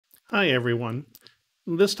Hi everyone.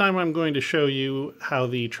 This time I'm going to show you how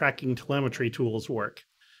the tracking telemetry tools work.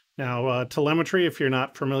 Now, telemetry, if you're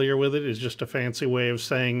not familiar with it, is just a fancy way of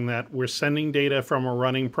saying that we're sending data from a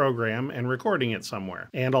running program and recording it somewhere,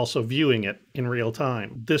 and also viewing it in real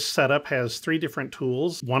time. This setup has three different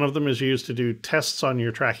tools. One of them is used to do tests on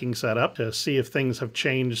your tracking setup to see if things have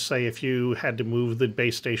changed, say if you had to move the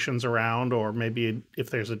base stations around, or maybe if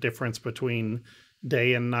there's a difference between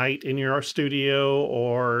day and night in your studio,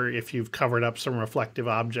 or if you've covered up some reflective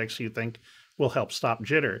objects you think will help stop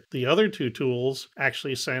jitter. The other two tools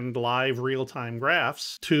actually send live real-time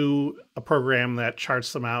graphs to a program that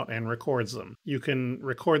charts them out and records them. You can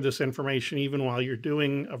record this information even while you're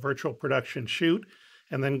doing a virtual production shoot,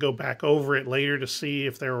 and then go back over it later to see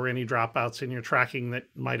if there were any dropouts in your tracking that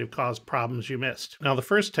might have caused problems you missed. Now, the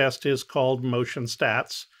first test is called motion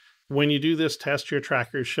stats. When you do this test, your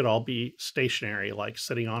trackers should all be stationary, like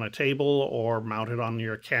sitting on a table or mounted on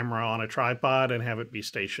your camera on a tripod and have it be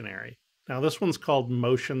stationary. Now, this one's called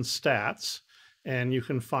motion stats, and you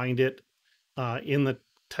can find it in the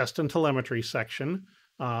test and telemetry section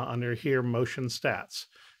under here, motion stats.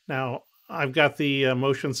 Now, I've got the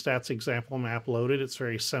motion stats example map loaded. It's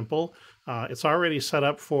very simple. It's already set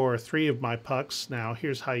up for 3 of my pucks. Now,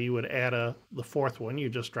 here's how you would add the 4th one. You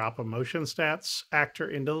just drop a motion stats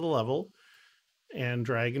actor into the level and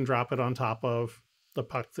drag and drop it on top of the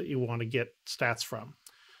puck that you want to get stats from.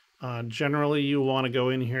 Generally, you want to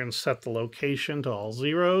go in here and set the location to all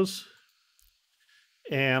zeros.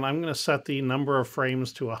 And I'm going to set the number of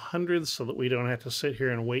frames to 100 so that we don't have to sit here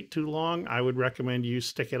and wait too long. I would recommend you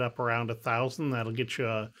stick it up around 1,000. That'll get you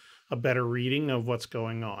a better reading of what's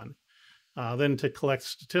going on. Then to collect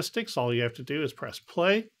statistics, all you have to do is press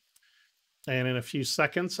play. And in a few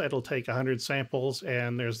seconds, it'll take 100 samples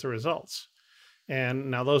and there's the results.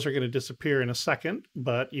 And now those are going to disappear in a second,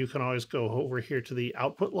 but you can always go over here to the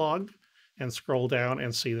output log and scroll down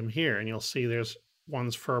and see them here. And you'll see there's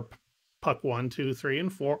ones for puck 1, 2, 3,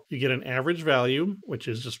 and 4. You get an average value, which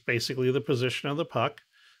is just basically the position of the puck,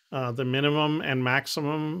 the minimum and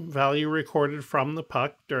maximum value recorded from the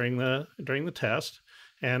puck during the test.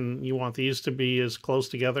 And you want these to be as close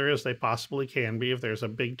together as they possibly can be. If there's a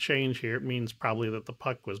big change here, it means probably that the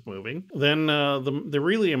puck was moving. Then the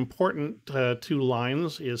really important 2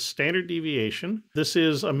 lines is standard deviation. This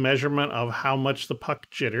is a measurement of how much the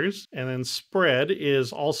puck jitters. And then spread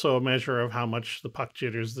is also a measure of how much the puck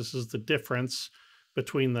jitters. This is the difference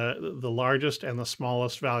between the largest and the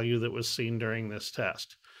smallest value that was seen during this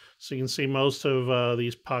test. So you can see most of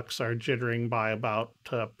these pucks are jittering by about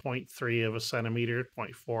 0.3 of a centimeter,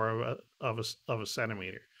 0.4 of a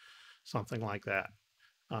centimeter, something like that.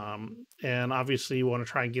 And obviously you want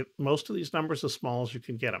to try and get most of these numbers as small as you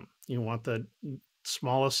can get them. You want the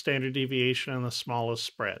smallest standard deviation and the smallest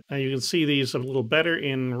spread. Now you can see these a little better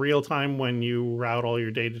in real time when you route all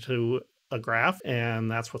your data to a graph, and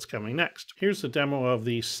that's what's coming next. Here's the demo of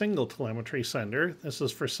the single telemetry sender. This is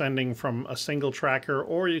for sending from a single tracker,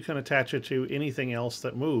 or you can attach it to anything else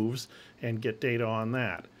that moves and get data on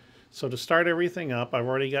that. So to start everything up, I've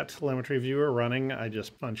already got telemetry viewer running. I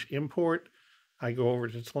just punch import. I go over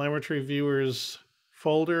to telemetry viewers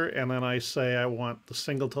folder, and then I say I want the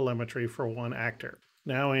single telemetry for 1 actor.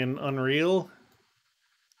 Now in Unreal,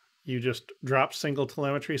 you just drop single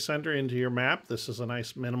telemetry sender into your map. This is a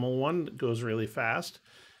nice minimal one that goes really fast.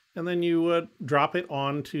 And then you drop it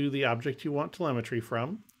onto the object you want telemetry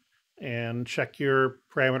from and check your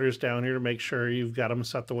parameters down here to make sure you've got them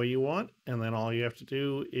set the way you want. And then all you have to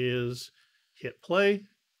do is hit play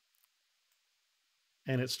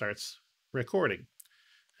and it starts recording.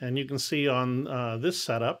 And you can see on this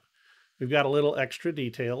setup, we've got a little extra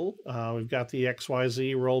detail. We've got the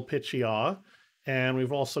XYZ roll, pitch, yaw. And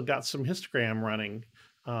we've also got some histogram running.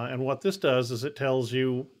 And what this does is it tells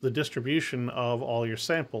you the distribution of all your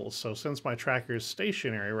samples. So since my tracker is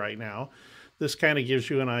stationary right now, this kind of gives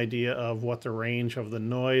you an idea of what the range of the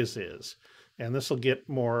noise is. And this will get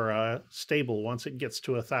more stable once it gets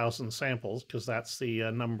to 1,000 samples, because that's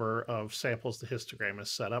the number of samples the histogram is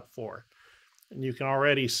set up for. And you can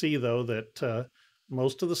already see, though, that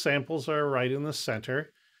most of the samples are right in the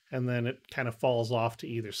center, and then it kind of falls off to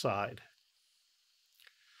either side.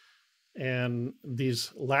 And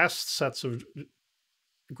these last sets of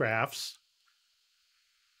graphs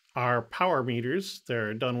are power meters.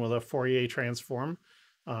 They're done with a Fourier transform.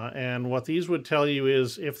 And what these would tell you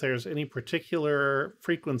is if there's any particular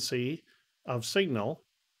frequency of signal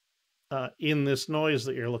in this noise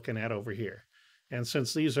that you're looking at over here. And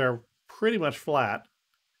since these are pretty much flat,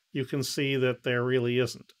 you can see that there really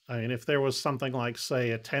isn't. I mean, if there was something like,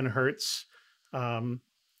 say, a 10 hertz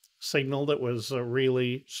signal that was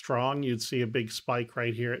really strong, you'd see a big spike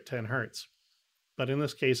right here at 10 hertz. But in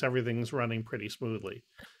this case, everything's running pretty smoothly.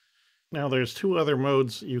 Now there's two other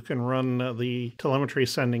modes you can run the telemetry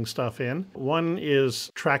sending stuff in. One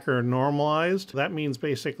is tracker normalized. That means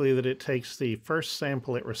basically that it takes the first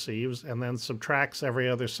sample it receives and then subtracts every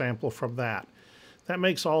other sample from that. That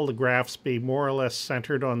makes all the graphs be more or less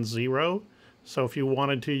centered on 0. So if you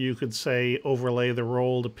wanted to, you could say overlay the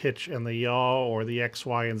roll, the pitch, and the yaw, or the X,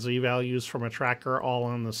 Y, and Z values from a tracker all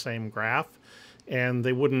on the same graph, and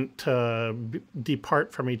they wouldn't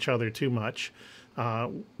depart from each other too much.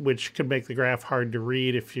 Which could make the graph hard to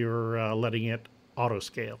read if you're letting it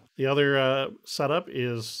auto-scale. The other setup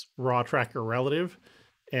is raw tracker relative,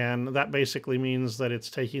 and that basically means that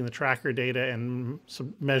it's taking the tracker data and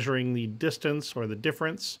measuring the distance or the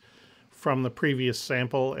difference from the previous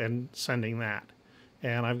sample and sending that.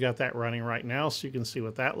 And I've got that running right now, so you can see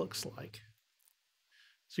what that looks like.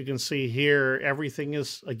 So you can see here, everything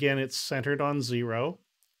is, again, it's centered on 0.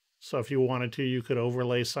 So if you wanted to, you could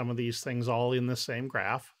overlay some of these things all in the same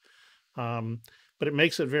graph. But it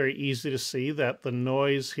makes it very easy to see that the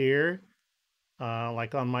noise here,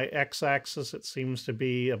 like on my x-axis, it seems to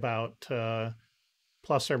be about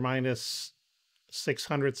plus or minus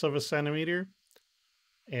 0.06 of a centimeter.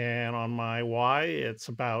 And on my y, it's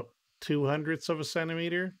about 0.02 of a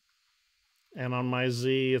centimeter. And on my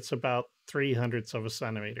z, it's about 0.03 of a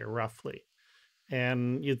centimeter, roughly.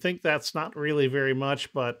 And you'd think that's not really very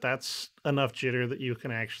much, but that's enough jitter that you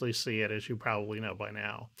can actually see it, as you probably know by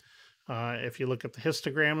now. If you look at the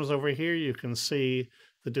histograms over here, you can see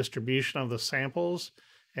the distribution of the samples.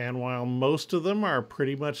 And while most of them are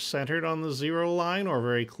pretty much centered on the 0 line or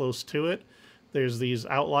very close to it, there's these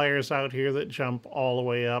outliers out here that jump all the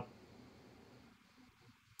way up.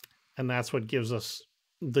 And that's what gives us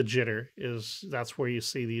the jitter, that's where you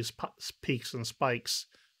see these peaks and spikes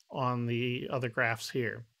on the other graphs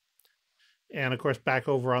here. And of course, back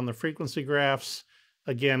over on the frequency graphs,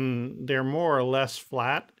 again, they're more or less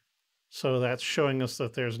flat. So that's showing us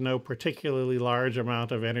that there's no particularly large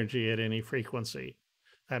amount of energy at any frequency.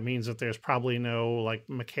 That means that there's probably no like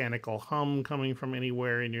mechanical hum coming from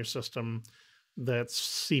anywhere in your system that's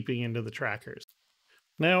seeping into the trackers.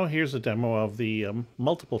 Now here's a demo of the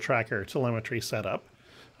multiple tracker telemetry setup.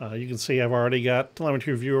 You can see I've already got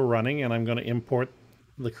Telemetry Viewer running, and I'm going to import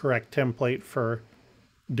the correct template for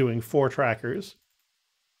doing 4 trackers.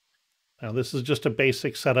 Now this is just a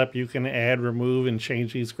basic setup. You can add, remove, and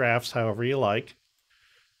change these graphs however you like.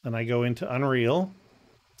 Then I go into Unreal,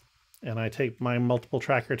 and I take my multiple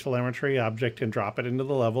tracker telemetry object and drop it into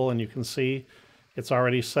the level, and you can see it's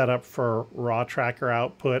already set up for raw tracker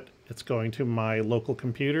output. It's going to my local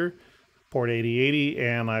computer, port 8080,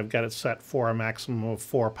 and I've got it set for a maximum of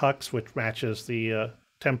 4 pucks, which matches the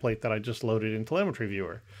template that I just loaded in Telemetry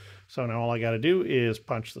Viewer. So now all I got to do is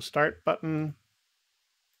punch the start button.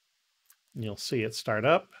 And you'll see it start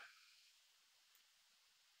up.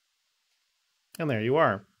 And there you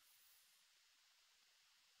are.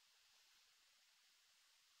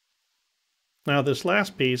 Now this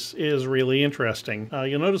last piece is really interesting.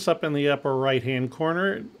 You'll notice up in the upper right hand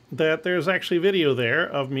corner that there's actually video there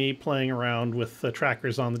of me playing around with the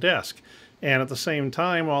trackers on the desk. And at the same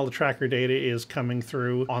time, all the tracker data is coming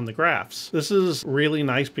through on the graphs. This is really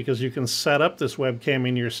nice because you can set up this webcam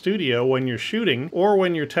in your studio when you're shooting or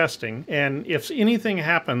when you're testing. And if anything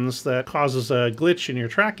happens that causes a glitch in your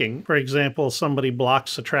tracking, for example, somebody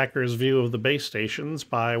blocks the tracker's view of the base stations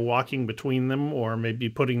by walking between them or maybe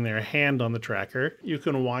putting their hand on the tracker, you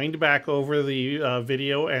can wind back over the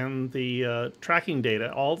video and the tracking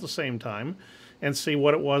data all at the same time and see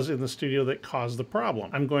what it was in the studio that caused the problem.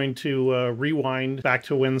 I'm going to rewind back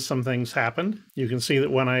to when some things happened. You can see that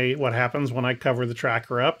what happens when I cover the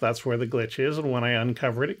tracker up, that's where the glitch is, and when I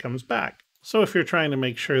uncover it, it comes back. So if you're trying to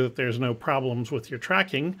make sure that there's no problems with your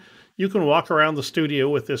tracking, you can walk around the studio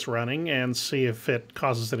with this running and see if it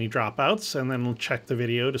causes any dropouts, and then check the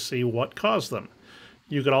video to see what caused them.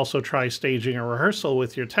 You could also try staging a rehearsal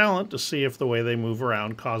with your talent to see if the way they move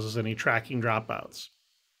around causes any tracking dropouts.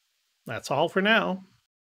 That's all for now.